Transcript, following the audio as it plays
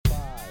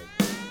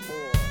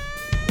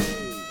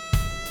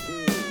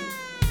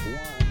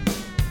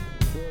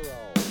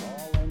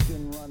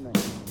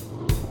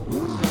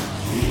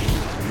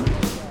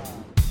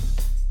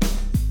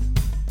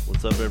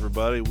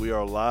everybody? We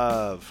are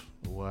live.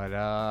 What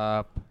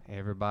up,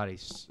 everybody?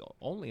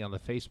 Only on the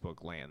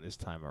Facebook land this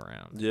time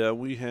around. Yeah,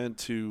 we had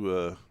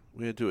to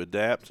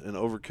adapt and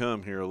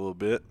overcome here a little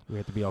bit. We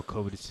have to be all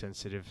COVID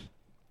sensitive,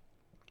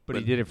 but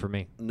he did it for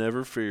me.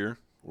 Never fear,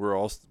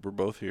 we're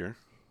both here,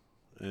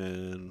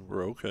 and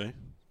we're okay.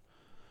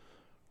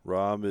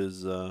 Rob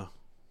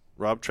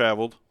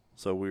traveled,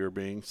 so we are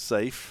being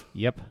safe.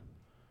 Yep.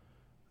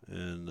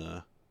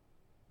 And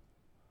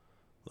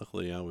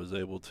luckily, I was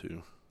able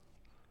to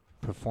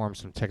Perform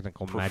some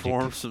technical magic.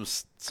 Perform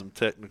some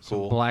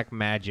technical black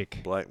magic.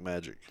 Black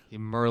magic. You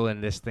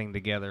Merlin this thing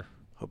together.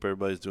 Hope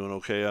everybody's doing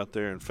okay out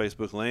there in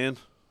Facebook land,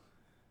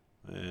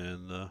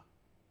 and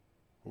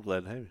we're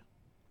glad to have you.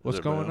 What's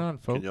going on,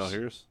 folks? Can y'all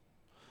hear us?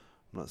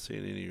 I'm not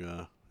seeing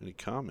any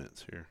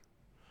comments here.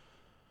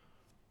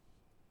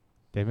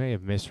 They may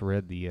have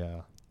misread the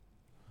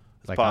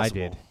It's like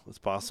possible. I did. It's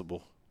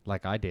possible.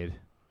 Like I did.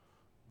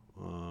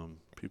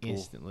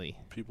 Instantly.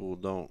 People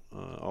don't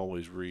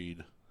always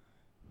read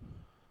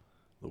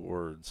the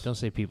words. Don't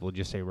say people,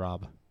 just say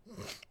Rob.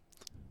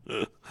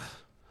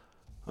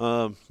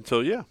 So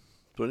yeah.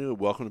 So anyway,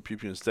 welcome to Pew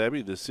Pew and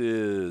Stabby. This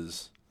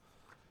is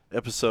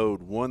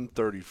episode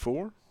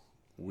 134.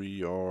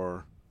 We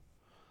are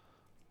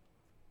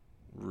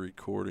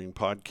recording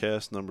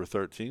podcast number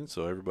 13.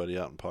 So everybody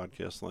out in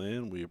podcast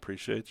land, we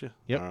appreciate you.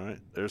 Yep. All right.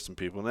 There's some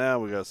people now.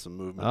 We got some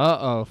movement.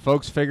 Uh-oh.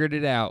 Folks figured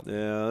it out.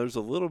 Yeah, there's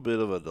a little bit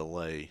of a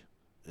delay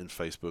in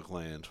Facebook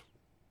land.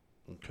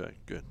 Okay,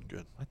 good.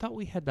 I thought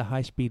we had the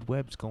high-speed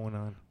webs going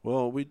on.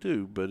 Well, we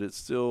do, but it's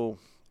still,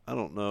 I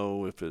don't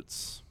know.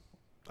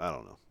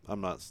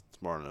 I'm not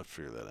smart enough to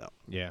figure that out.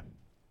 Yeah.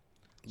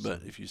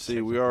 But if you see,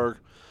 we are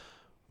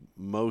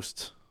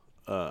most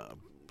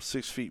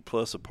 6 feet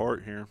plus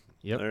apart here.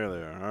 Yep. There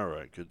they are. All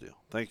right, good deal.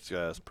 Thanks,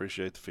 guys.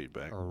 Appreciate the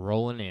feedback. We're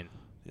rolling in.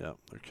 Yeah,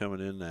 they're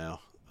coming in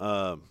now.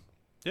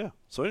 Yeah,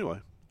 so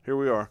anyway, here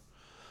we are.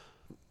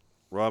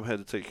 Rob had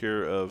to take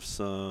care of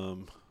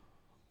some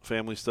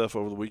family stuff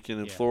over the weekend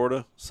in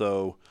Florida,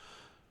 so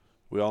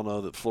we all know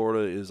that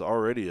Florida is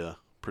already a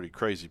pretty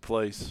crazy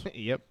place.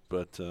 Yep.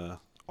 But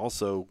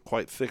also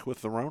quite thick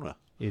with the Rona.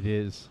 It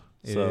is.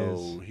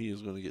 So he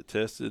is going to get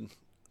tested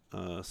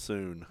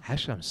soon.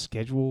 Actually, I'm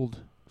scheduled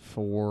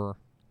for,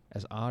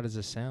 as odd as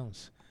it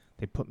sounds,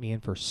 they put me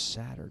in for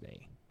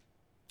Saturday.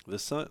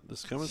 This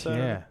coming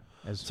Saturday?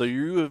 Yeah. So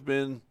you have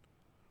been,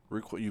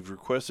 you've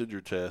requested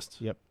your test.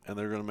 Yep. And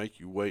they're going to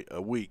make you wait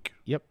a week.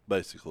 Yep.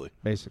 Basically.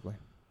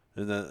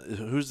 And then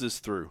who's this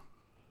through?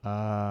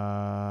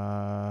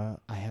 I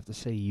have to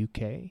say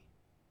UK.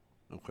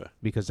 Okay.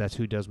 Because that's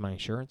who does my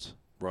insurance.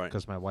 Right.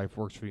 Because my wife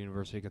works for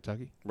University of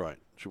Kentucky. Right.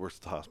 She works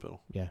at the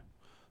hospital. Yeah.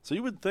 So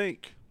you would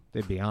think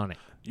they'd be on it.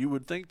 You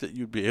would think that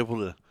you'd be able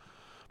to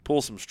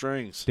pull some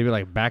strings. They'd be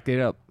like, back it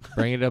up.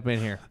 Bring it up in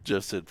here.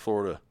 Just said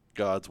Florida,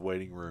 God's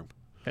waiting room.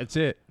 That's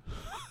it.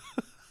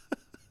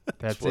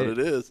 That's what it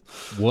is.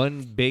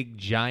 One big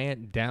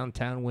giant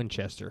downtown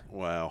Winchester.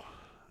 Wow.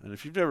 And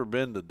if you've never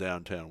been to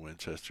downtown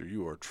Winchester,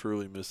 you are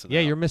truly missing out.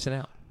 Yeah, you're missing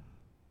out.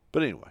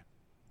 But anyway.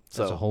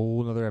 That's a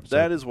whole other episode.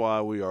 That is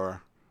why we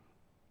are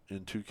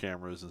in 2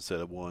 cameras instead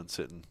of 1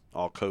 sitting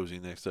all cozy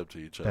next up to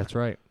each other. That's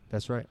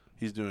right.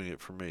 He's doing it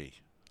for me.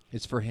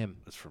 It's for him.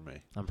 It's for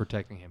me. I'm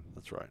protecting him.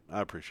 That's right.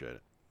 I appreciate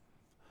it.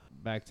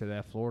 Back to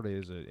that, Florida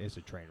is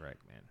a train wreck,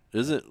 man.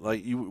 Is it?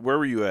 Like where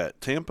were you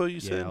at? Tampa, you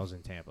said? Yeah, I was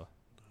in Tampa.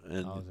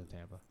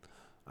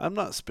 I've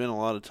not spent a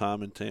lot of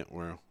time in Tampa.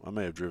 Well, I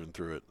may have driven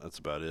through it. That's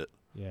about it.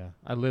 Yeah.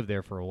 I lived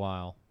there for a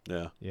while.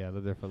 Yeah. Yeah, I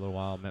lived there for a little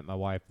while. Met my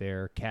wife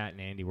there. Kat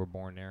and Andy were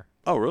born there.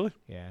 Oh, really?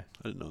 Yeah.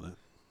 I didn't know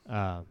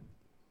that.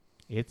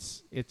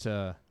 It's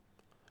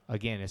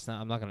again, it's not.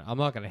 I'm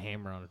not gonna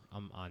hammer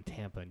on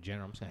Tampa in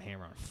general. I'm just gonna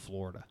hammer on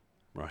Florida.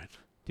 Right.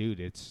 Dude,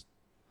 it's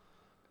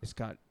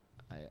got.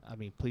 I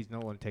mean, please, no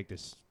one take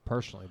this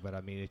personally, but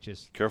I mean, it's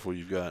just careful.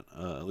 You've got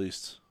at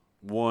least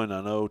one.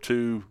 I know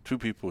two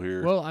people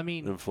here. Well, I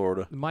mean, in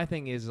Florida. My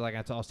thing is, like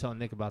I was telling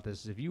Nick about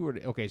this. If you were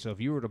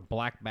to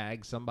black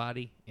bag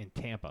somebody in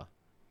Tampa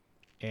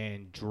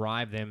and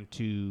drive them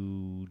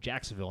to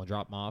Jacksonville and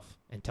drop them off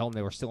and tell them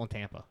they were still in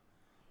Tampa,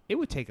 it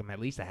would take them at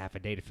least a half a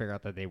day to figure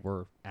out that they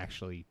were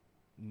actually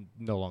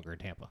no longer in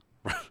Tampa.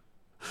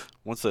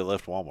 Once they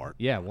left Walmart.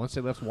 Yeah, once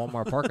they left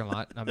Walmart parking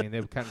lot, I mean,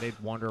 they'd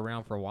wander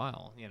around for a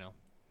while, you know.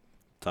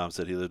 Tom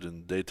said he lived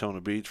in Daytona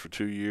Beach for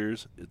 2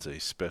 years. It's a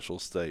special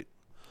state.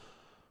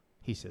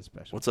 He said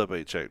special. What's up,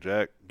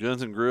 Jack?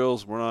 Guns and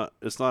Grills.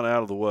 It's not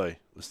out of the way.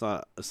 It's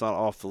not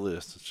off the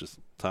list. It's just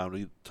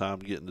time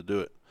getting to do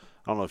it.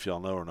 I don't know if y'all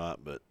know or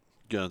not, but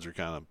guns are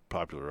kind of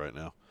popular right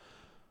now.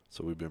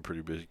 So we've been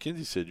pretty busy.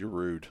 Kenzie said you're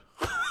rude.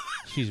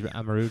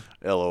 I'm rude.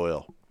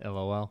 LOL.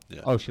 LOL.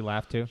 Yeah. Oh, she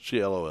laughed too?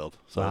 She LOL'd.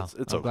 So wow.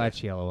 it's I'm okay. glad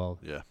she LOL'd.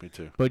 Yeah, me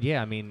too. But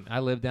yeah, I mean, I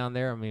live down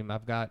there. I mean,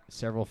 I've got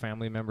several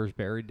family members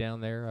buried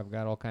down there. I've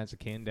got all kinds of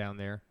kin down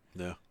there.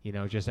 Yeah. You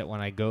know, just that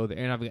when I go there,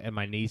 and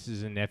my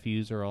nieces and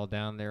nephews are all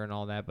down there and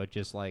all that, but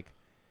just like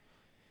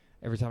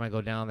every time I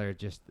go down there,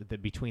 just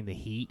between the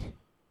heat.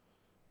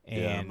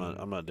 And, yeah,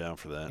 I'm not down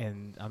for that.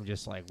 And I'm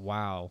just like,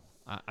 wow.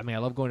 I mean, I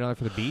love going down there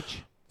for the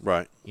beach.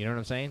 Right. You know what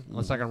I'm saying?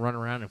 Unless I can run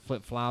around in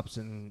flip flops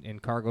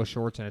and cargo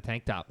shorts and a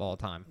tank top all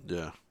the time.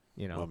 Yeah.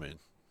 You know. Well, I mean,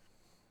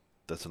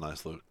 that's a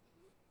nice look.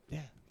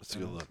 Yeah. That's a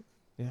good look.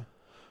 Yeah.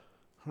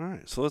 All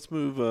right, so let's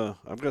move.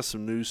 I've got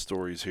some news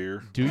stories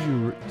here. Do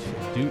you?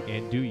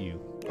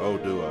 Oh,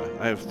 do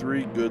I? I have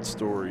 3 good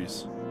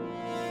stories,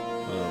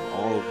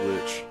 all of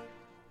which,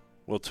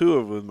 well, 2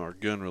 of them are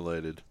gun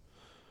related.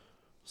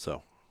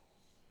 So,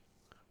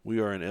 we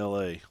are in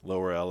L.A.,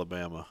 Lower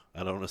Alabama.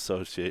 I don't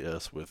associate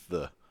us with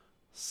the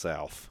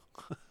South.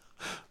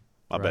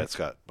 My bad,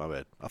 Scott. My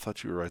bad. I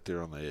thought you were right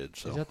there on the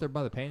edge. So. Is that there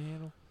by the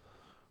Panhandle?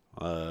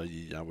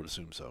 Yeah, I would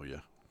assume so. Yeah.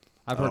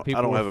 I've heard people.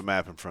 I don't have a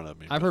map in front of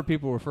me. I've heard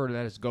people refer to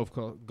that as Gulf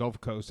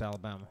Coast,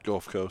 Alabama.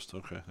 Gulf Coast.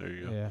 Okay, there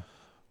you go. Yeah.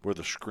 Where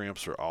the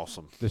scrimps are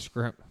awesome. The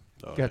scrimp.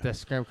 Oh, Got that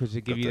scrimp because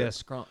they give you that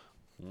scrump.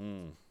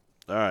 All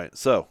right,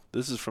 so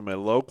this is from a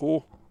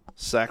local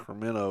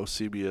Sacramento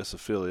CBS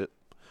affiliate.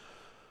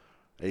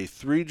 A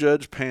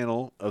 3-judge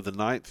panel of the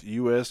 9th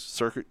U.S.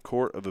 Circuit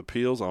Court of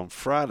Appeals on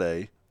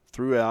Friday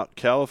threw out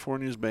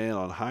California's ban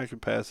on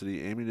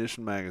high-capacity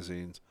ammunition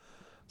magazines,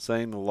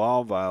 saying the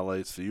law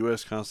violates the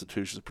U.S.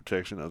 Constitution's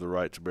protection of the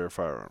right to bear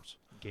firearms.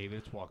 Gave it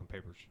its walking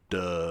papers.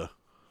 Duh.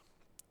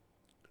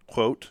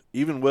 Quote,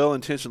 even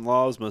well-intentioned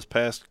laws must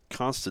pass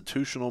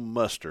constitutional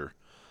muster,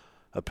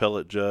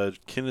 appellate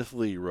judge Kenneth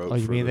Lee wrote. Oh,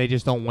 you mean they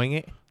just don't wing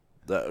it?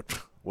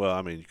 Well,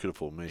 I mean, you could have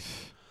fooled me.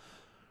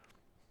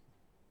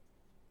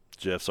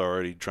 Jeff's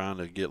already trying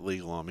to get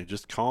legal on me.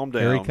 Just calm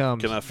down. Here he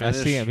comes. Can I finish?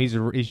 I see him.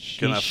 He's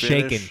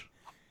shaking.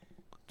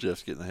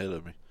 Jeff's getting ahead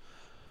of me.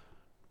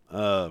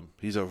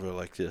 He's over there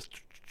like this.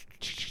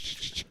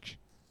 It's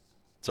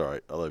all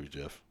right. I love you,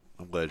 Jeff.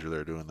 I'm glad you're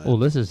there doing that. Well,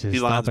 this is his He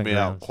lines stomping me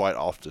grounds. out quite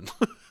often.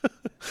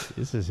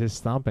 This is his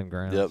stomping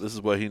grounds. Yep, this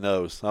is what he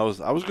knows. I was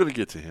going to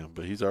get to him,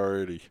 but he's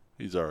already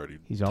He's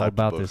typed all a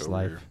about book this over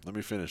life. here. Let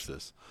me finish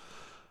this.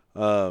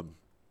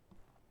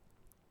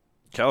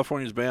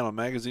 California's ban on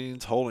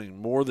magazines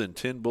holding more than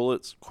 10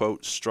 bullets,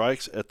 quote,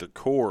 strikes at the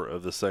core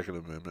of the Second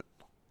Amendment,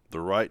 the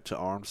right to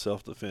armed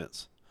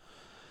self-defense.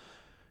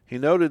 He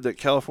noted that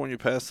California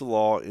passed the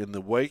law in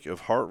the wake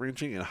of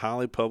heart-wrenching and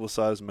highly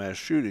publicized mass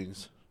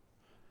shootings,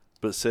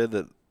 but said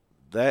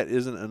that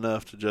isn't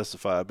enough to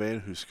justify a ban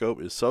whose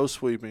scope is so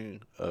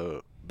sweeping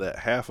that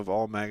half of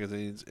all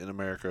magazines in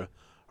America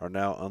are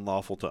now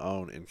unlawful to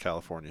own in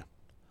California.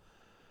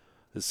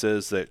 It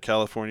says that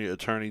California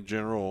Attorney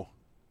General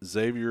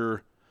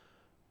Xavier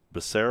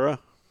Becerra,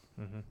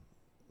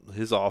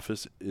 his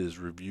office is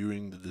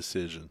reviewing the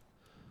decision.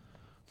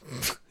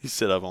 He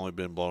said, I've only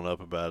been blown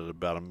up about it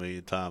about 1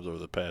 million times over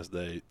the past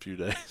few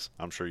days.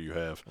 I'm sure you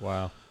have.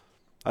 Wow.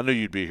 I knew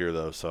you'd be here,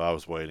 though, so I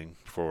was waiting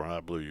before I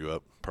blew you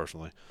up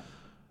personally.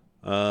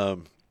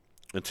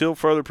 Until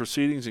further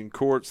proceedings in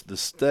courts, the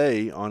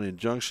stay on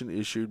injunction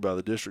issued by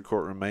the district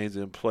court remains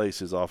in place,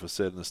 his office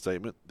said in a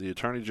statement. The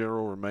Attorney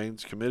General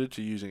remains committed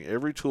to using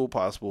every tool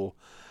possible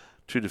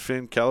to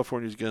defend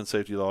California's gun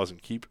safety laws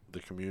and keep the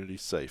community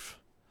safe.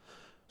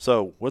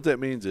 So what that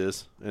means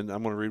is, and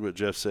I'm going to read what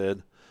Jeff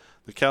said,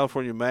 the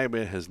California mag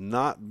ban has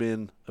not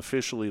been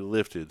officially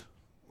lifted,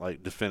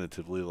 like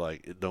definitively,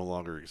 like it no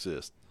longer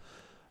exists.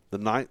 The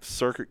 9th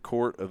Circuit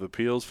Court of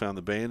Appeals found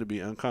the ban to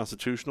be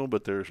unconstitutional,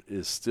 but there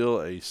is still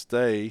a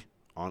stay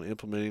on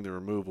implementing the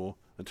removal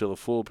until the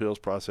full appeals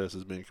process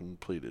has been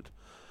completed.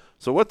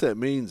 So what that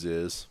means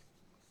is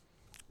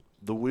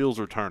the wheels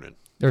are turning.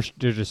 They're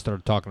just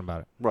started talking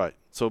about it. Right.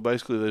 So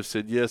basically they've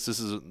said, yes,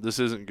 this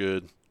isn't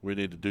good. We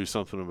need to do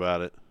something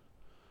about it.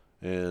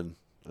 And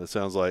it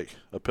sounds like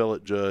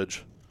appellate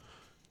judge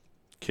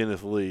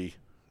Kenneth Lee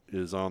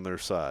is on their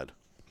side.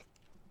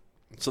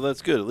 So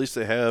that's good. At least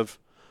they have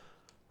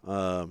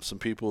some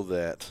people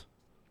that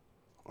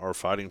are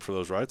fighting for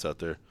those rights out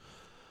there.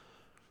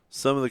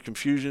 Some of the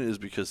confusion is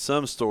because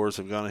some stores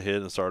have gone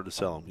ahead and started to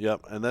sell them.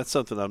 Yep, and that's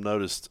something I've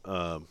noticed.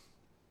 I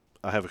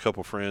have a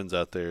couple friends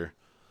out there,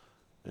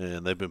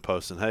 and they've been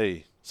posting,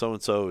 hey,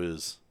 so-and-so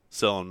is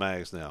selling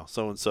mags now.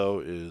 So-and-so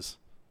is,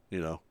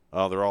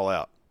 oh, they're all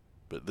out.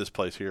 But this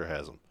place here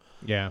has them.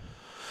 Yeah.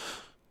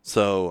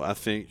 So I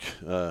think,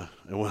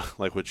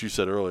 like what you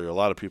said earlier, a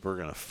lot of people are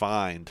going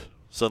to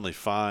suddenly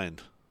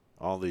find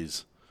all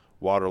these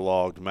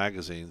waterlogged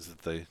magazines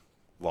that they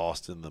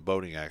lost in the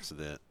boating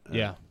accident.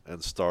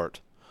 And start,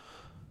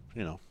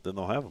 then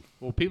they'll have them.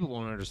 Well, people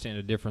don't understand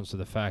the difference of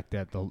the fact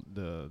that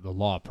the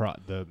law,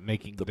 process.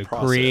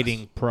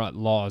 Creating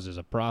laws is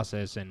a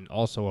process, and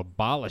also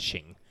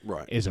abolishing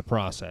is a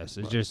process.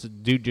 It's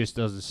just dude just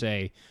doesn't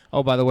say,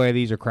 oh, by the way,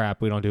 these are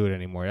crap. We don't do it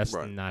anymore. That's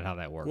not how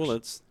that works. Well,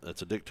 that's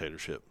a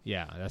dictatorship.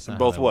 Yeah, that's not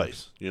both how that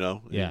ways.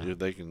 Works. Yeah,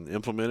 they can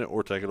implement it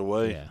or take it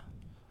away. Yeah.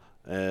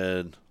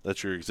 And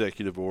that's your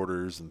executive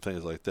orders and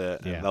things like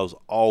that. And Yeah. those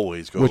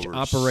always go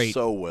over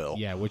so well.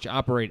 Yeah, which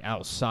operate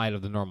outside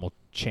of the normal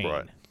chain.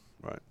 Right.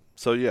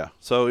 So, yeah.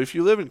 So, if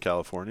you live in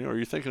California or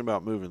you're thinking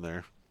about moving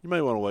there, you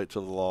may want to wait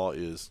till the law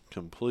is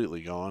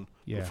completely gone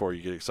before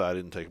you get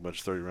excited and take a bunch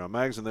of 30-round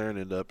mags in there and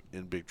end up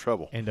in big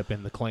trouble. End up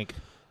in the clink.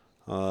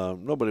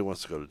 Nobody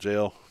wants to go to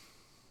jail.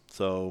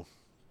 So,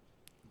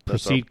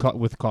 Proceed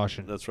with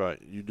caution. That's right.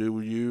 You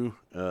do you,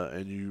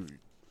 and you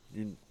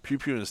Pew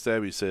Pew and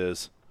Stabby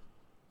says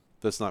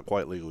that's not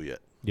quite legal yet.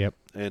 Yep.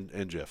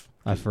 And Jeff.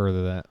 I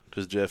further that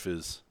because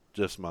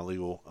Jeff's my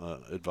legal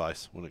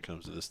advice when it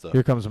comes to this stuff.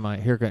 Here comes my.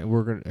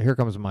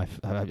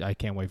 I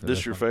can't wait for this.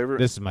 This your favorite?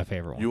 This is my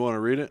favorite one. You want to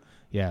read it?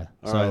 Yeah.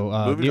 All so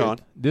right, moving on.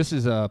 This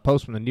is a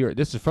post from the New York.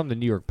 This is from the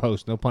New York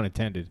Post. No pun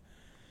intended.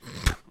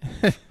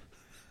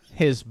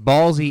 His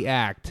ballsy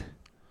act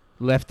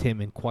left him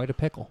in quite a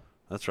pickle.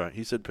 That's right.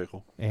 He said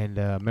pickle. And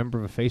a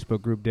member of a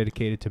Facebook group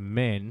dedicated to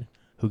men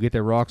who get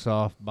their rocks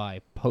off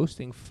by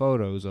posting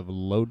photos of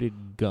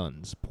loaded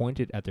guns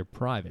pointed at their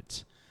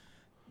privates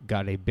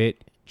got a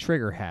bit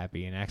trigger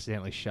happy and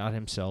accidentally shot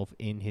himself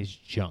in his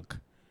junk.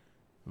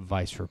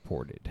 Vice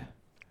reported.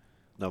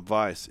 Now,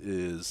 Vice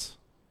is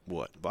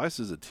what? Vice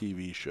is a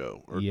TV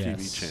show or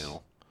TV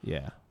channel.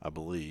 Yeah, I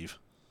believe.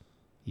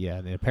 Yeah,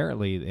 and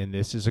apparently, and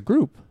this is a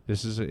group.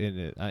 This is,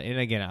 and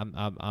again,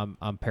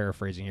 I'm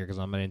paraphrasing here because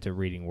I'm not into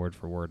reading word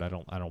for word. I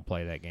don't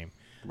play that game.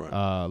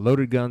 Right.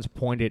 Loaded guns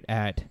pointed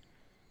at.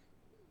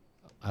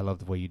 I love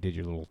the way you did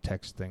your little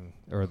text thing,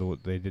 or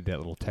they did that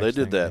little text. They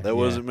did thing that. That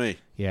wasn't me.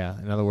 Yeah,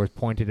 in other words,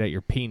 pointed at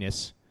your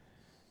penis.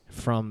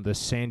 From the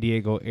San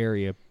Diego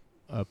area,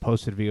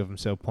 posted a video of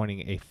himself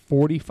pointing a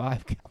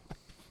 45.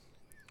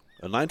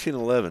 A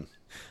 1911.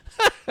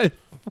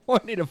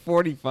 Pointing a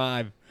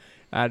 45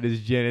 at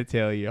his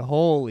genitalia.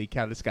 Holy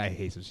cow! This guy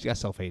hates him. He's got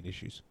self-hate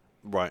issues.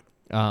 Right.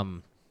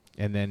 And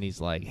then he's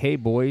like, "Hey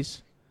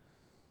boys,"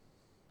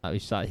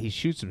 he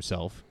shoots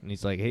himself, and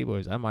he's like, "Hey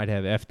boys, I might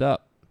have effed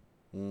up."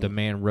 The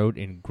man wrote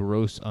in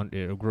gross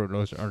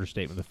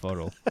understatement the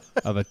photo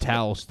of a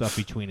towel stuffed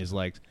between his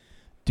legs.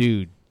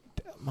 Dude,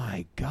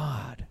 my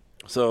God.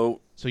 So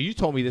you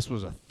told me this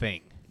was a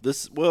thing.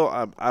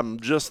 I'm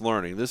just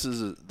learning. This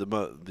is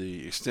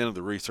the extent of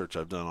the research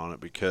I've done on it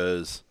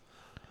because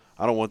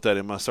I don't want that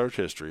in my search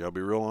history. I'll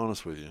be real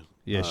honest with you.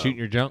 Yeah, shooting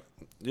your junk?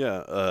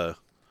 Yeah,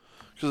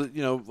 because,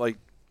 like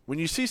when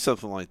you see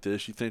something like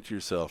this, you think to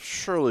yourself,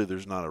 surely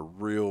there's not a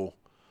real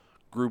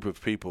group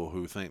of people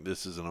who think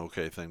this is an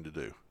okay thing to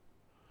do.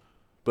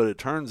 But it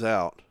turns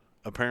out,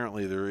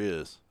 apparently there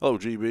is. Oh,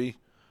 GB.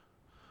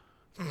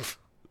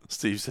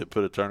 Steve said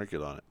put a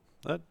tourniquet on it.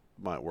 That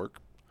might work.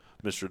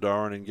 Mr.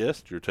 Darwin and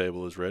guest, your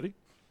table is ready.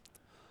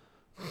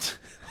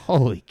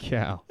 Holy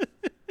cow.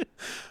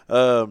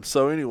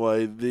 So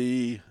anyway,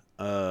 the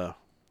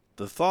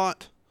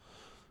thought,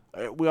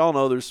 we all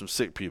know there's some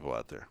sick people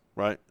out there,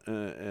 right?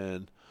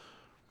 And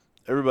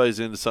everybody's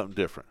into something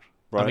different.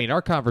 Right. I mean,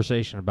 our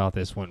conversation about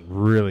this went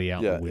really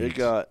out. Yeah, the weeds.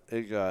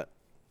 it got.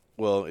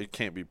 Well, it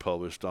can't be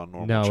published on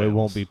normal. No, channels. It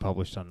won't be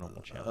published on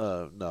normal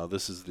channels. No,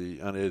 this is the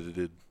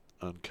unedited,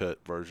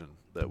 uncut version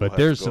that. But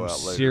there's some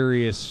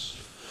serious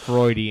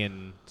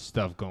Freudian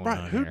stuff going on.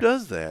 Right? Who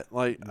does that?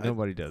 Like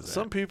nobody does that.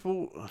 Some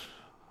people.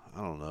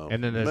 I don't know.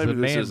 And then maybe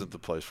this isn't the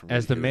place for me.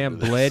 As the man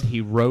bled,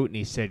 he wrote and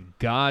he said,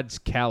 "God's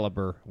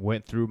caliber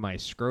went through my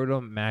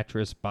scrotum,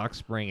 mattress, box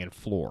spring, and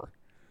floor."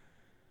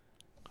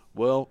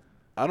 Well.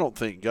 I don't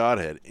think God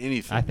had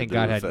anything. I think to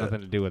do God with had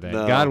nothing to do with that.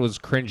 No. God was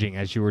cringing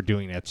as you were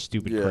doing that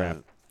stupid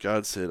crap.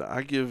 God said,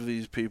 "I give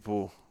these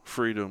people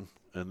freedom,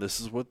 and this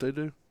is what they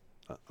do."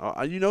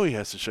 He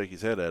has to shake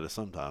his head at us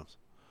sometimes,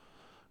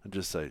 and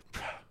just say,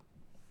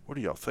 "What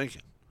are y'all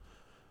thinking?"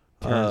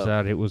 Turns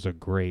out it was a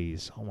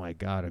graze. Oh my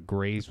God, a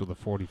graze with a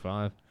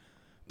 45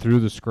 through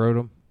the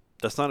scrotum.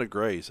 That's not a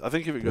graze. I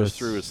think if it goes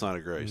through, it's not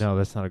a graze. No,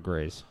 that's not a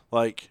graze.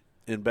 Like.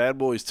 In Bad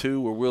Boys 2,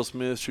 where Will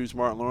Smith shoots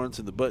Martin Lawrence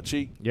in the butt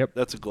cheek, yep,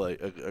 that's a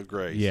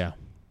graze. Yeah.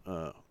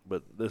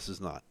 But this is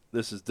not.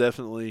 This is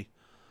definitely.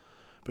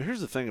 But here's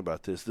the thing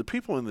about this: the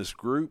people in this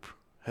group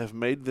have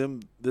made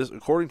this,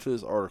 according to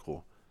this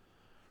article,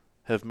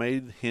 have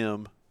made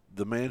him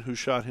the man who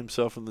shot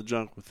himself in the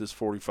junk with this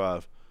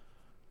 45.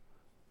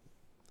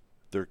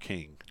 Their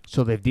king.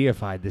 So they've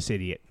deified this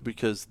idiot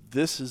because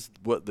this is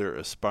what they're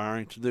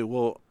aspiring to do.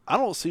 Well, I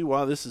don't see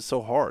why this is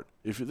so hard.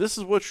 If this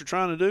is what you're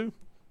trying to do.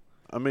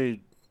 I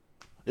mean,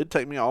 it'd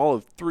take me all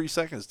of 3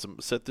 seconds to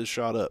set this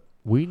shot up.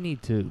 We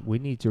need to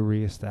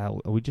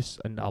reestablish. We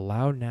just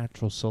allow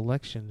natural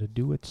selection to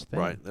do its thing.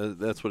 Right.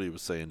 That's what he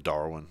was saying,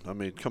 Darwin. I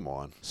mean, come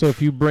on. So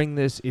if your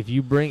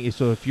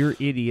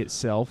idiot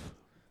self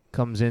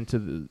comes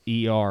into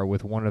the ER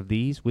with one of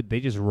these, would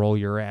they just roll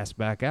your ass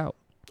back out?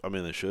 I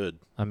mean, they should.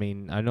 I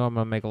mean, I know I'm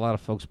gonna make a lot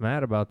of folks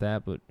mad about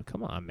that, but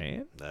come on,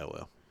 man. Yeah,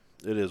 well,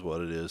 it is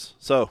what it is.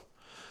 So.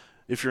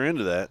 If you're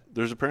into that,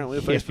 there's apparently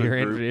a Facebook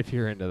group. If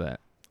you're into that.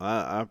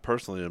 I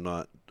personally am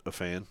not a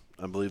fan.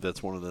 I believe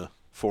that's one of the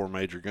 4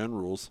 major gun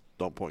rules.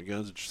 Don't point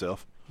guns at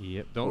yourself.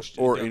 Yep.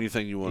 Or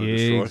anything you want to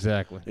destroy.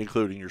 Exactly.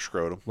 Including your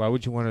scrotum. Why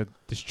would you want to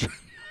destroy?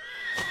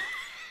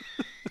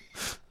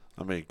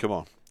 I mean, come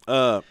on.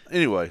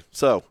 Anyway,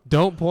 so.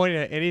 Don't point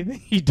at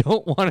anything you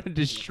don't want to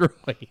destroy.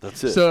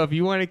 That's it. So if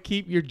you want to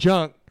keep your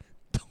junk,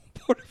 don't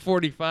put a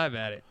 45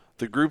 at it.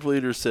 The group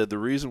leader said the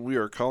reason we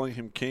are calling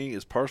him king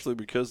is partially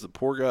because the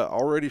poor guy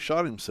already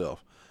shot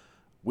himself.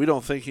 We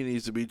don't think he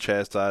needs to be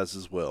chastised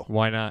as well.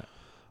 Why not?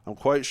 I'm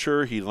quite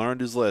sure he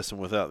learned his lesson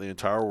without the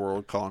entire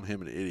world calling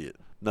him an idiot.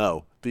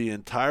 No, the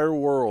entire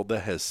world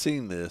that has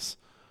seen this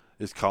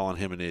is calling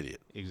him an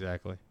idiot.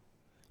 Exactly.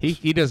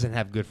 He doesn't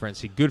have good friends.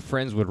 See, good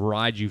friends would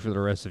ride you for the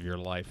rest of your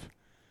life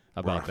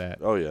about that.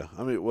 Oh, yeah.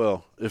 I mean,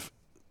 well,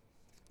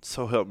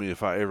 so help me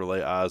if I ever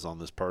lay eyes on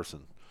this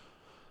person.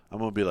 I'm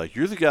going to be like,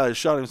 you're the guy that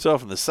shot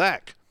himself in the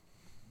sack.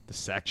 The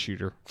sack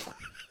shooter.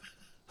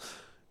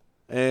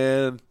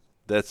 And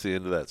that's the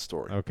end of that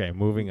story. Okay,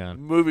 moving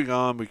on. Moving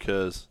on,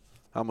 because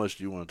how much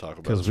do you want to talk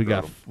about? Because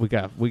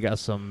we got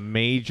some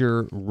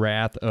major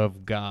Wrath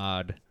of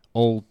God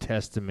Old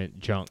Testament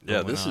junk.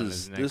 Yeah, going on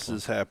this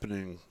is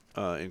happening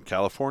in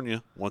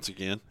California once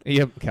again.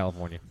 Yep,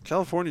 California.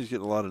 California's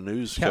getting a lot of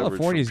news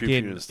California's coverage from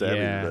getting and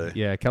stabbing today.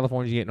 Yeah,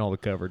 California's getting all the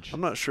coverage.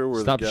 I'm not sure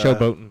where Stop the guy,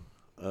 showboating.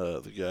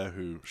 The guy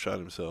who shot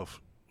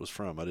himself was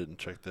from. I didn't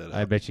check that out.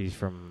 I bet he's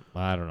from.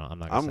 I don't know. I'm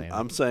not gonna say.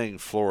 I'm saying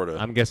Florida.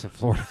 I'm guessing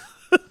Florida.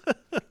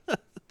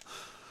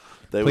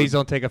 Please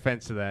don't take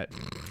offense to that.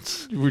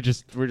 We're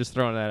just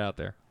throwing that out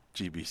there.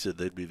 GB said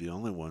they'd be the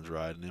only ones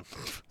riding him.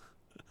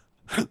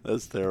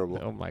 That's terrible.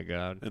 Oh my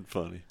God. And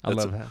funny. I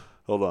love that.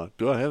 Hold on.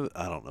 Do I have it?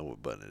 I don't know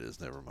what button it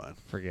is. Never mind.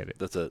 Forget it.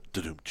 That's a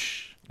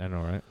da-doom-tsh. I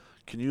know, right?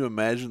 Can you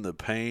imagine the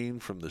pain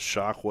from the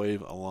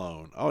shockwave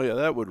alone? Oh, yeah,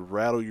 that would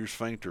rattle your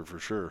sphincter for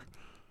sure.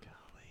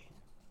 Golly.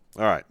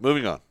 All right,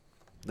 moving on.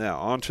 Now,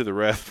 on to the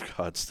Wrath of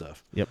God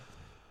stuff. Yep.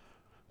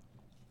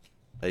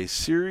 A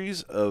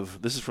series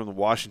of, this is from the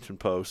Washington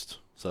Post,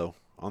 so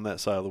on that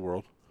side of the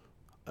world,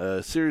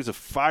 a series of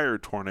fire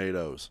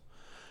tornadoes.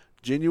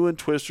 Genuine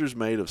twisters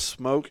made of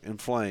smoke and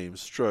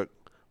flames struck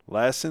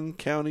Lassen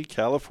County,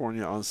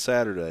 California on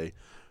Saturday,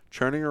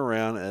 churning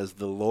around as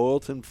the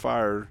Loyalton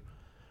fire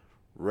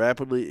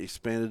rapidly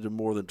expanded to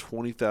more than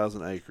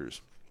 20,000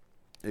 acres.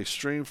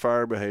 Extreme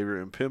fire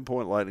behavior and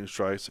pinpoint lightning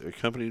strikes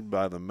accompanied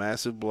by the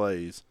massive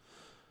blaze,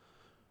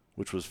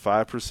 which was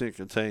 5%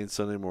 contained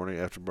Sunday morning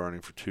after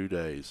burning for 2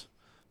 days.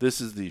 This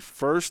is the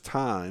first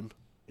time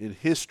in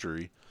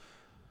history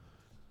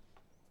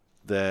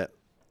that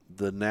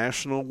the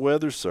National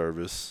Weather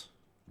Service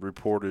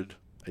reported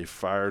a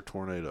fire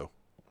tornado.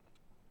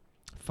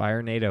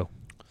 Fire NATO.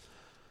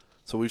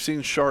 So we've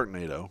seen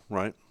Sharknado,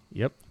 right?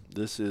 Yep.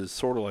 This is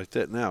sort of like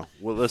that now.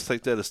 Well, let's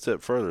take that a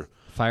step further.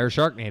 Fire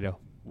Sharknado.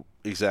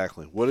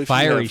 Exactly. What if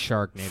Fiery you have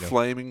Sharknado.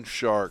 Flaming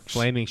sharks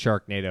Flaming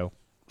Sharknado.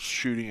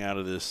 shooting out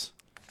of this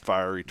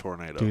fiery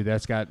tornado? Dude,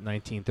 that's got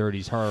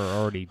 1930s horror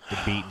already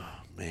beaten.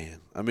 Man,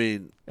 I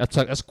mean,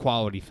 That's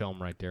quality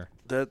film right there.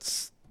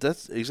 that's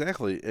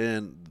exactly.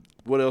 And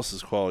what else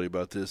is quality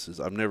about this is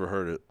I've never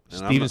heard it. And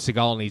Steven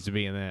Seagal needs to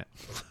be in that.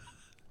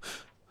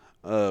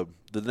 The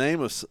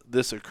name of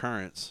this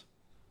occurrence,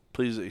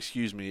 please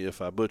excuse me if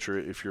I butcher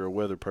it if you're a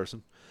weather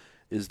person,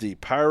 is the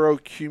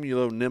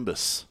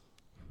pyrocumulonimbus.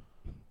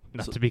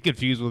 Not to be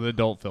confused with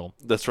adult film.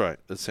 That's right.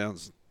 That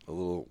sounds a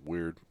little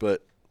weird.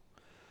 But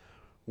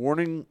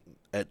warning,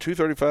 at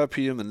 2:35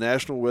 p.m., the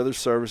National Weather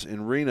Service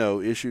in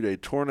Reno issued a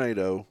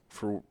tornado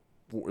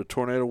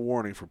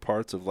warning for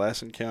parts of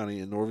Lassen County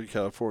in Northern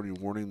California,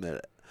 warning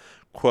that,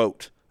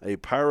 quote, a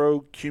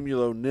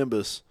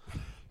pyrocumulonimbus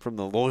from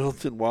the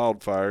Loyalton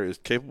wildfire is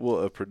capable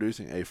of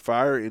producing a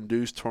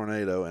fire-induced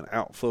tornado and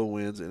outflow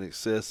winds in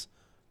excess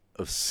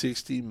of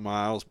 60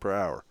 miles per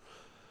hour.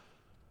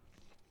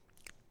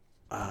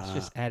 It's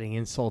just adding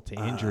insult to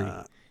injury.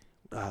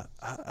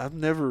 I've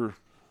never.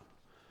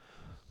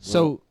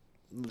 So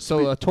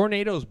a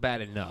tornado's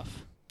bad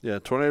enough. Yeah,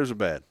 tornadoes are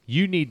bad.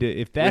 You need to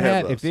if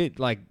it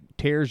like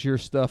tears your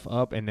stuff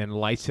up and then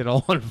lights it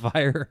all on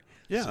fire.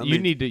 Yeah, so you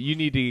need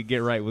to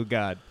get right with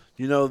God.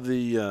 You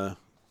know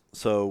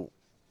so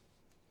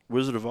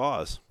Wizard of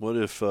Oz. What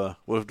if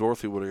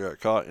Dorothy would have got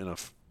caught in a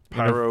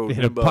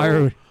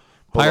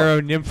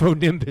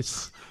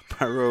pyronympho-nimbus?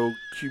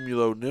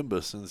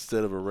 Pyrocumulonimbus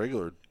instead of a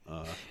regular.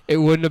 It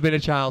wouldn't have been a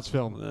child's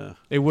film. Yeah.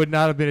 It would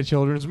not have been a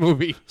children's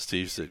movie.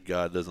 Steve said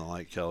God doesn't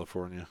like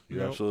California.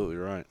 You're Nope. absolutely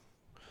right.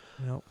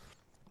 Nope.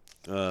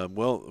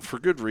 Well, for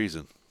good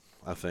reason,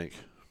 I think.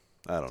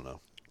 I don't know.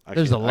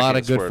 There's a lot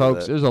of good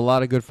folks. That. There's a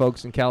lot of good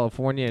folks in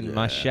California, and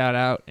my Yeah. shout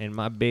out and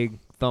my big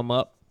thumb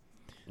up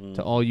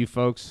to all you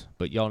folks.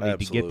 But y'all need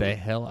to get the Absolutely.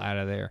 hell out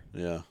of there.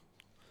 Yeah.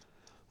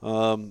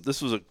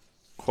 This was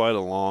quite a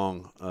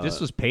long. This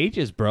was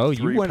pages, bro. You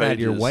 3 went out of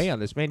your pages. way on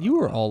this, man. You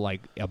were all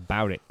like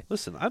about it.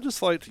 Listen, I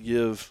just like to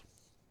give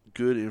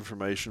good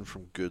information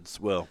from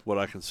what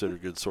I consider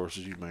good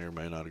sources. You may or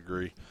may not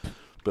agree,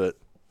 but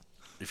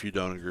if you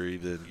don't agree,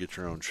 then get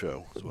your own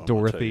show. Is what I'm gonna tell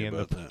Dorothy you and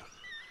about the- that.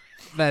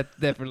 That's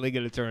definitely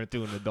going to turn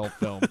into an adult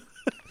film.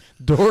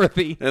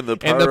 Dorothy And the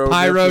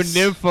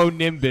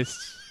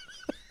pyronympho-nimbus.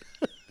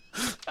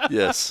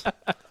 Yes,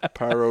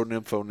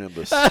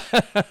 pyronympho-nimbus.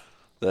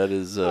 That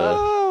is.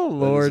 Oh, That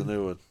Lord. is a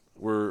new one.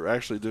 We're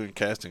actually doing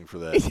casting for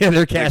that. Yeah,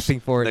 they're casting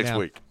for it next now.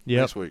 week.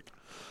 Yep. Next week.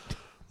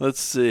 Let's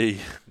see.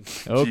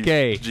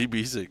 Okay.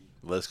 GB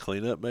less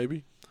cleanup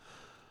maybe.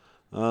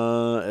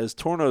 As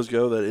tornadoes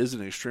go, that is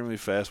an extremely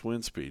fast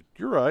wind speed.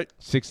 You're right.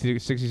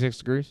 66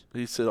 degrees?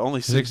 He said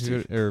only 60.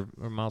 60 or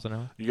miles an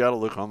hour? You got to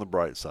look on the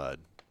bright side.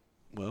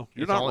 Well,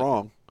 you're It's not only-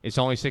 wrong. It's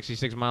only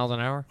 66 miles an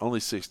hour? Only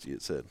 60,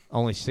 it said.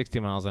 Only 60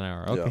 miles an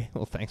hour. Okay. Yeah.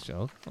 Well, thanks,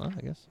 Joe. Well,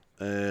 I guess.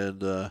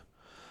 And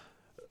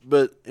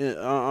but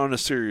on a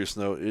serious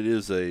note, it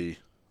is a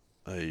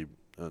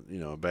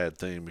bad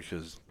thing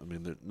because I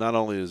mean, not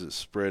only is it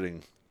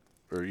spreading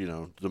or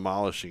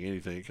demolishing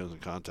anything it comes in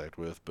contact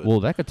with, but Well,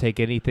 that could take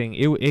anything.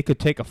 It could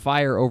take a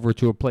fire over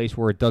to a place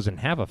where it doesn't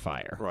have a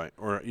fire. right,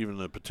 or even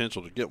the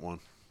potential to get one.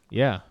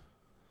 Yeah.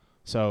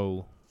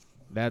 So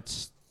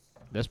that's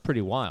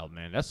pretty wild,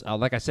 man. That's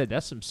like I said,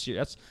 that's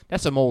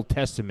some Old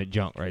Testament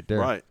junk right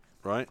there.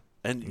 Right,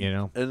 and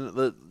and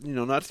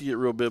not to get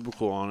real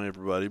biblical on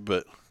everybody,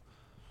 but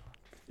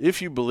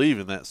if you believe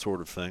in that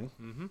sort of thing,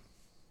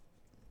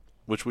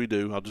 which we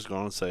do, I'll just go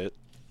on and say it.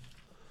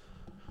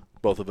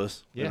 Both of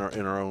us in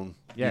our own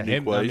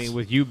unique ways. I mean,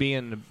 with you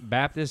being a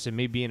Baptist and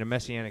me being a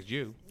Messianic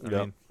Jew. I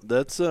mean,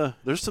 that's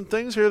there's some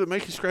things here that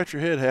make you scratch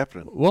your head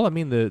happening. Well, I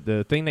mean,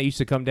 the thing that used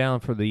to come down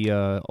for the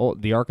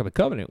Ark of the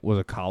Covenant was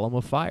a column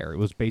of fire. It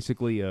was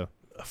basically a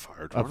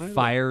fire tornado. A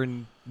fire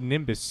and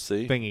nimbus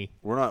thingy.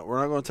 We're not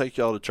going to take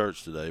y'all to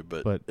church today,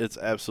 but it's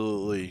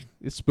absolutely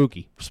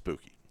spooky.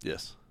 Spooky,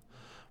 yes.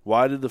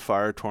 Why did the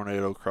fire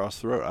tornado cross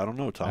the road? I don't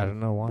know, Tom. I don't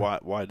know why.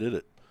 Why did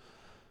it?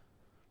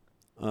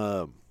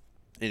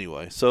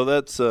 Anyway, so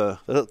that's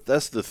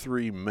the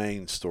three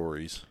main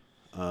stories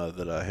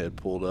that I had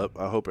pulled up.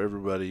 I hope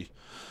everybody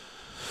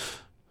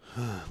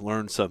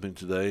learned something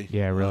today.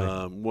 Yeah, really.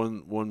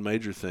 One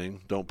major thing: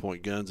 don't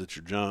point guns at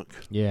your junk.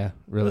 Yeah,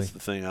 really. That's the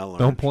thing I learned.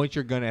 Don't point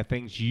your gun at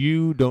things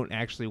you don't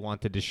actually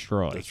want to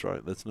destroy. That's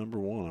right. That's number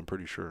one. I'm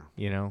pretty sure.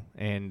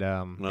 And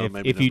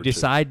if you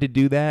decide to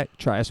do that,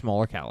 try a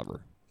smaller caliber.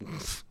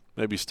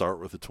 Maybe start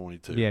with a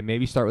 22. Yeah,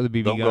 maybe start with a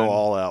BB gun. Don't go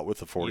all out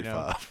with a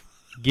 45.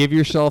 Give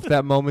yourself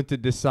that moment to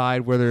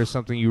decide whether it's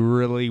something you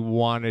really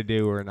want to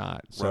do or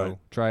not. So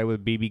try it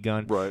with a BB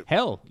gun. Right.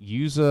 Hell,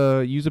 use a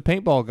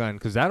paintball gun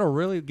because that'll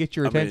really get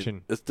your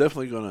attention. It's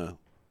definitely gonna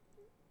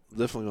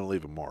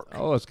leave a mark.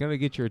 Oh, it's gonna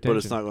get your attention. But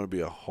it's not gonna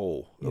be a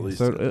hole. At least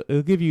so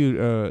it'll give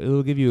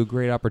you a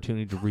great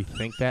opportunity to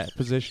rethink that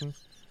position.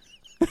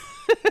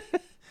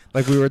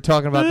 Like we were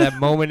talking about that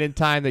moment in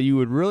time that you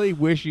would really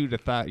wish you'd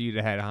have thought you'd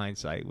have had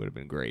hindsight. Would have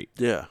been great.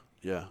 Yeah.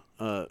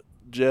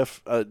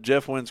 Jeff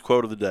wins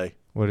quote of the day.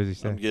 What does he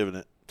say? I'm giving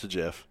it to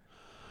Jeff.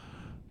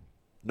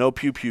 No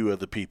pew pew of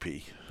the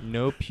PP.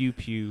 No pew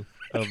pew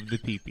of the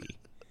PP.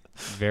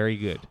 Very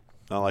good.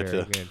 I like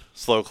the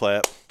slow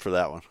clap for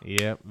that one.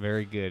 Yep,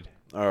 very good.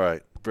 All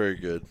right, very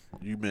good.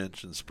 You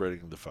mentioned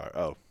spreading the fire.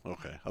 Oh,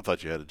 okay. I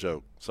thought you had a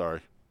joke. Sorry.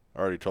 I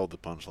already told the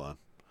punchline.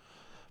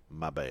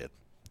 My bad.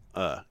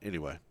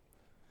 Anyway.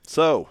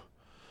 So,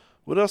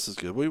 what else is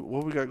good?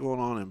 What we got going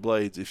on in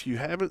Blades? If you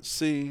haven't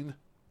seen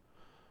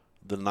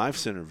the Knife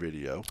Center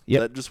video,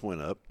 that just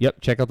went up. Yep,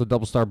 check out the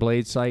Double Star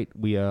Blades site.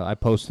 I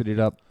posted it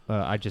up.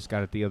 I just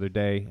got it the other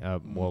day.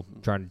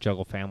 Trying to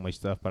juggle family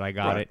stuff, but I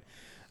got it.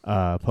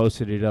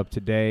 Posted it up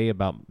today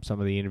about some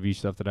of the interview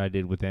stuff that I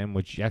did with them.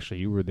 Which actually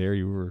you were there.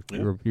 You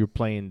were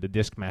playing the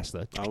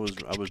Discmaster. I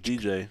was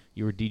DJ.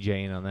 You were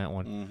DJing on that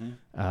one.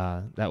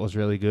 That was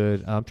really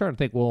good. I'm trying to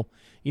think. Well,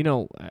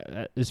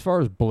 as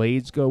far as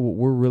Blades go, what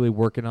we're really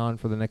working on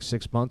for the next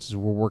 6 months is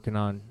we're working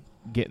on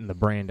getting the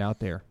brand out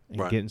there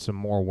and getting some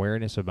more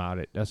awareness about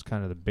it. That's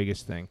kind of the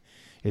biggest thing.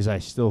 Is I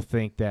still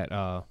think that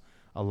a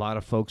lot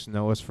of folks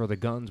know us for the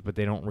guns, but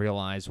they don't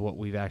realize what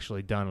we've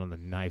actually done on the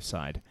knife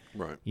side.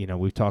 Right.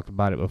 We've talked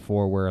about it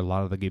before, where a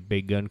lot of the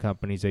big gun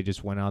companies, they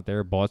just went out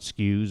there, bought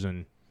SKUs,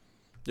 and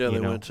they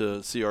went to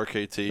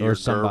CRKT or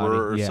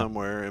Gerber or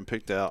somewhere and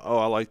picked out,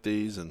 I like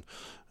these, and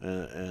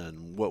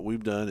what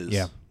we've done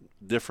is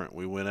different.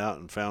 We went out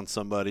and found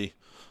somebody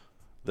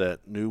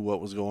that knew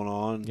what was going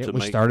on. Yeah,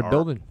 we started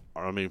building.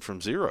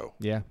 From zero.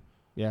 Yeah.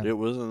 It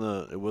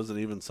wasn't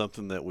even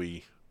something that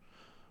we.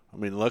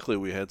 Luckily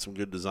we had some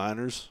good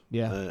designers.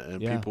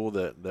 And people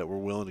that were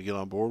willing to get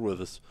on board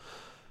with us.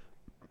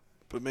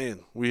 But man,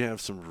 we have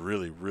some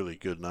really, really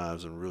good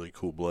knives and really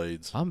cool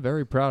blades. I'm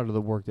very proud of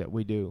the work that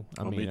we do.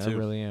 Me too. I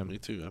really am. Me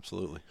too,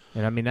 absolutely.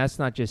 And that's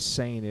not just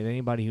saying it.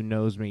 Anybody who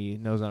knows me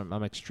knows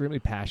I'm extremely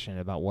passionate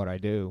about what I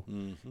do.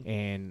 Mm-hmm.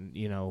 And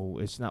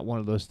it's not one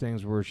of those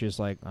things where it's just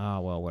like,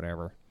 well,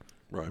 whatever.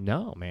 Right.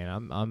 No, man,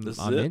 I'm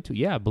into it.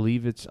 Yeah, I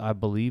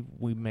believe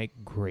we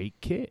make great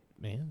kit,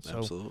 man. So,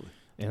 absolutely.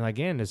 And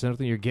again, it's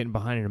nothing. You're getting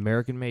behind an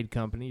American-made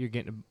company. You're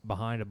getting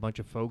behind a bunch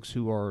of folks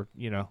who are,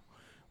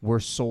 we're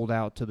sold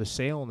out to the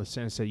sale in the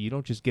sense that you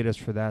don't just get us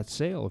for that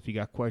sale. If you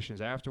got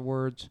questions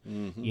afterwards,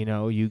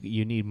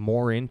 you need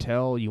more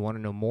intel. You want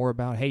to know more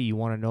about. Hey, you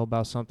want to know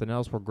about something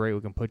else? We're great.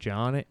 We can put you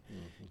on it.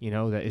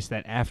 That it's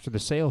that after the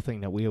sale thing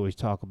that we always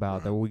talk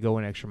about. That we go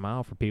an extra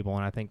mile for people,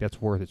 and I think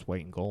that's worth its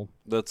weight in gold.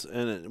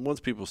 Once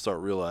people start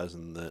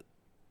realizing that,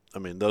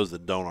 those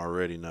that don't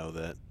already know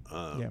that,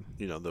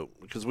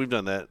 because we've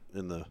done that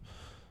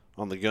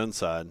on the gun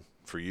side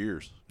for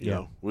years. You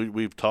know,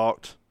 we've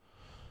talked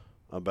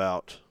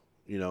about,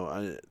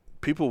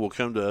 people will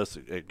come to us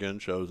at gun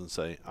shows and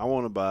say, I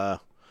want to buy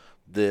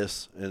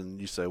this. And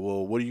you say,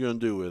 well, what are you going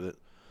to do with it?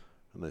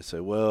 And they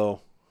say,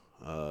 well,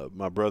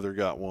 my brother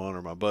got one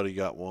or my buddy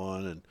got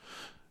one.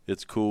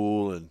 it's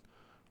cool, and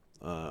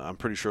I'm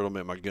pretty sure it'll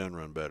make my gun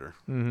run better.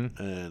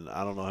 Mm-hmm. And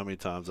I don't know how many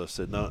times I've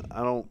said, no,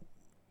 I don't.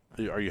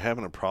 Are you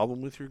having a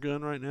problem with your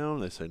gun right now?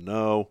 And they say,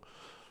 no,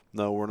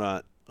 we're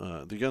not.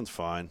 The gun's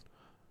fine.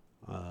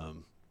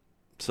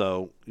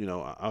 So,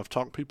 I've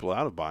talked people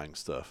out of buying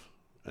stuff,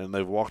 and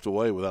they've walked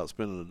away without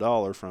spending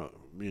 $1 from,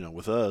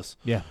 with us.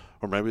 Yeah.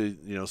 Or maybe,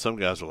 some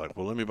guys are like,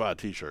 well, let me buy a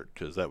T-shirt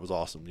because that was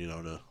awesome,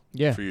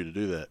 for you to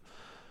do that.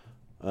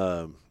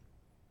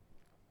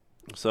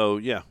 So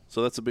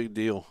that's a big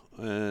deal.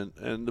 And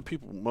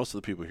most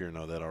of the people here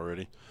know that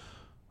already.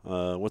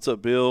 What's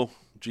up, Bill?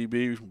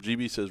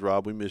 GB says,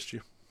 Rob, we missed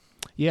you.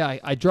 Yeah,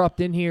 I dropped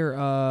in here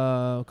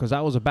because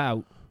I was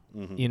about,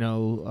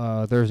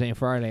 Thursday and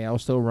Friday. I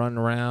was still running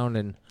around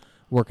and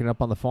working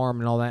up on the farm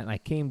and all that. And I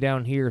came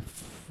down here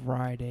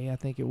Friday, I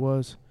think it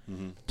was,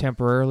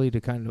 temporarily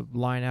to kind of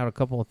line out a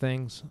couple of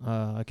things.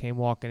 I came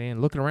walking in,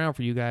 looking around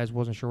for you guys.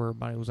 Wasn't sure where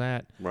everybody was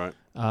at. Right.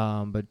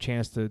 But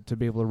chance to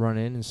be able to run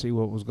in and see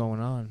what was going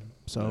on.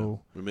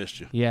 So we missed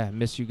you. Yeah,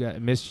 miss you guys.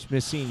 Miss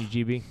seeing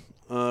you, GB.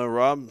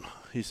 Rob,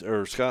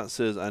 Scott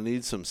says, I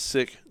need some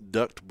sick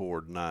duct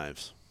board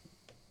knives.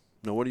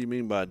 Now, what do you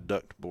mean by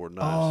duct board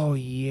knives? Oh,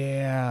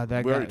 yeah. We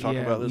already talked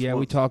about this Yeah, once?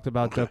 we talked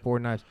about duct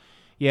board knives.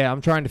 Yeah,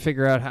 I'm trying to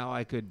figure out how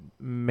I could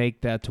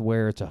make that to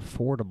where it's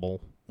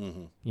affordable.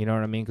 Mm-hmm. You know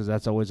what I mean? Because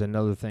that's always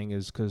another thing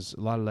is because a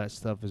lot of that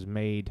stuff is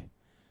made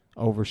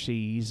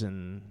overseas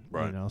and,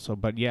 right. So,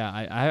 but yeah,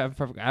 I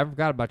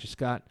forgot about you,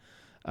 Scott.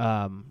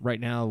 Right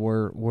now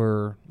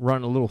we're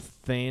running a little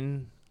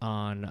thin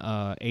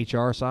on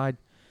HR side.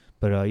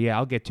 But, yeah,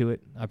 I'll get to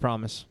it. I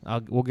promise.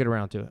 We'll get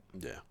around to it.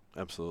 Yeah,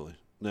 absolutely.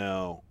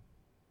 Now,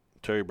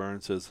 Terry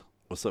Burns says,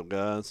 what's up,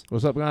 guys?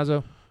 What's up,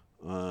 Gonzo?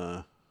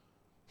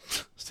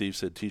 Steve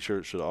said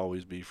T-shirts should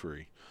always be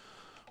free.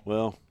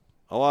 Well,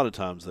 a lot of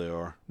times they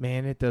are.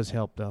 Man, it does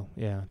help, though.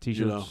 Yeah,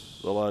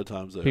 T-shirts. A lot of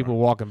times they people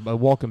are.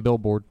 walking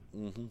billboard.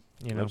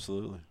 Mm-hmm.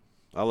 Absolutely.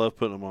 I love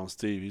putting them on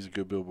Steve. He's a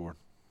good billboard.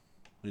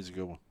 He's a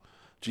good one.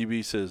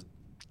 GB says,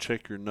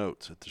 check your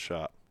notes at the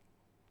shop.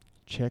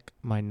 Check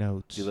my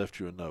notes. He left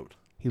you a note.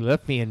 He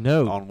left me a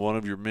note. On one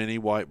of your many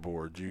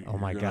whiteboards. Oh,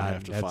 my God.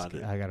 Have to find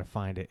it. I got to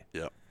find it.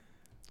 Yep.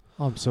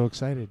 Oh, I'm so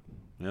excited.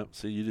 Yep.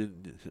 See, you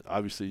didn't.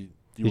 Obviously,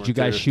 Did you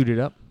guys shoot it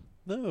up?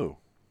 No.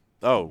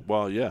 Oh,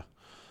 well, yeah.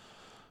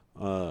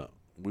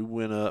 We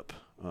went up,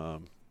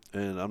 and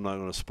I'm not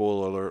going to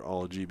spoil alert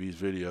all of GB's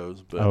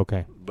videos, but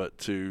okay. But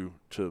to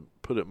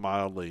put it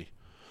mildly,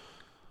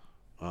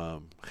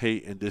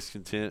 hate and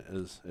discontent,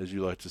 as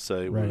you like to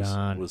say,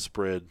 was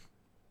spread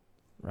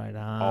right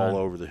on all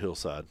over the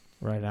hillside.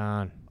 Right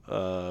on.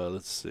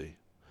 Let's see.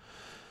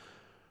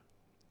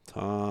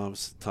 Tom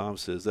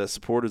says that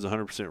support is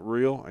 100%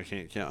 real. I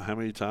can't count how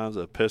many times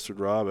I've pestered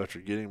Rob after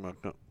getting my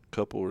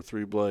couple or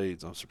 3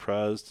 blades. I'm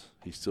surprised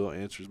he still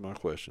answers my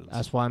questions.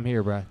 That's why I'm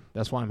here, bro.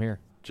 That's why I'm here.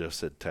 Jeff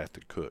said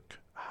tactic cook.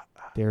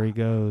 There he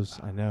goes.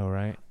 I know,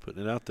 right?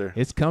 Putting it out there.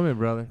 It's coming,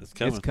 brother. It's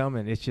coming. It's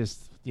coming. It's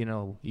just, you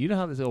know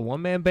how this is a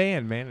one-man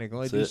band, man. They can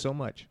only do so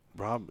much.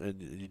 Rob,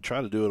 and you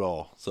try to do it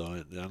all, so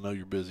I know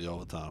you're busy all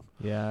the time.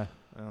 Yeah.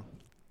 Well.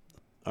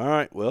 All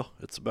right. Well,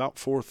 it's about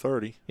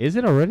 4:30. Is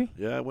it already?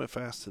 Yeah, it went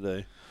fast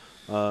today.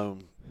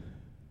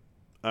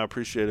 I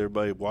appreciate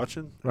everybody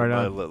watching. Right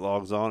everybody on. that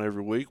logs on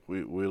every week.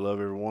 We love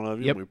every one of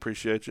you. Yep. We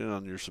appreciate you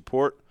and your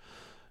support.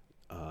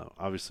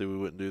 Obviously, we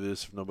wouldn't do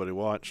this if nobody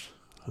watched.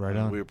 Right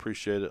on. We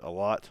appreciate it a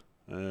lot,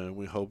 and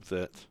we hope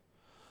that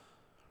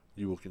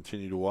you will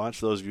continue to watch.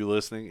 Those of you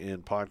listening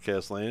in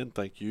podcast land,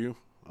 thank you.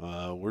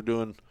 We're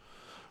doing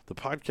the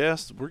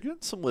podcast. We're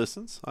getting some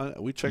listens.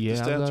 We checked the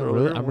stats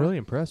earlier. I'm really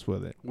impressed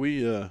with it.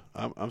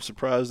 I'm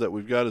surprised that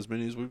we've got as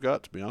many as we've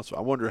got, to be honest.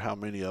 I wonder how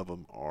many of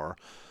them are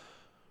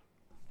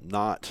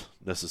not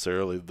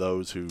necessarily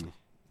those who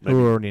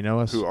already know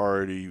us, who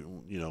already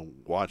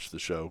watch the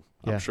show.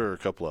 Yeah. I'm sure a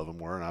couple of them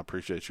were, and I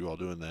appreciate you all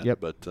doing that. Yep.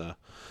 But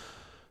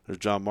there's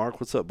John Mark.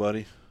 What's up,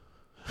 buddy?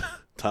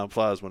 Time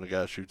flies when a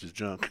guy shoots his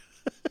junk.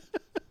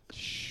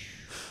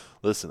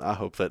 Listen, I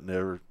hope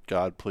that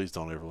God, please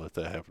don't ever let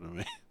that happen to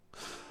me.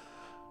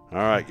 All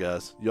right,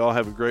 guys. Y'all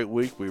have a great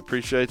week. We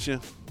appreciate you.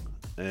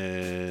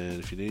 And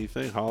if you need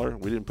anything, holler.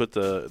 We didn't put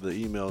the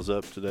emails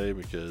up today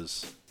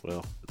because,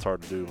 well, it's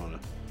hard to do on a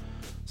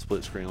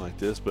split screen like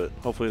this. But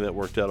hopefully that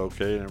worked out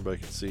okay and everybody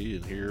can see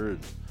and hear. And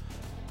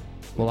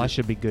well, I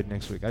should be good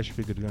next week. I should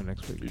be good to go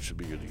next week. You should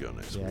be good to go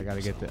next week. Yeah, I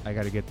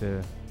gotta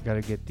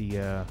get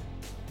the.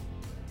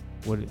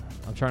 What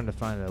I'm trying to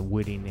find a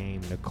witty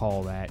name to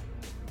call that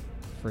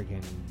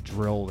freaking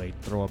drill they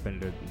throw up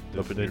into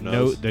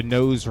the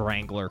nose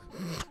wrangler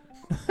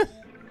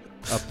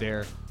up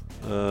there.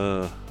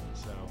 All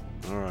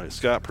right,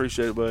 Scott,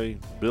 appreciate it, buddy.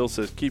 Bill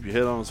says keep your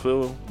head on a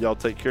swivel. Y'all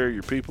take care of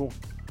your people.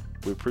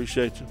 We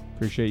appreciate you.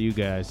 Appreciate you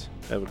guys.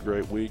 Have a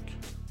great week.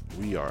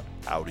 We are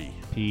outie.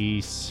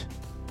 Peace.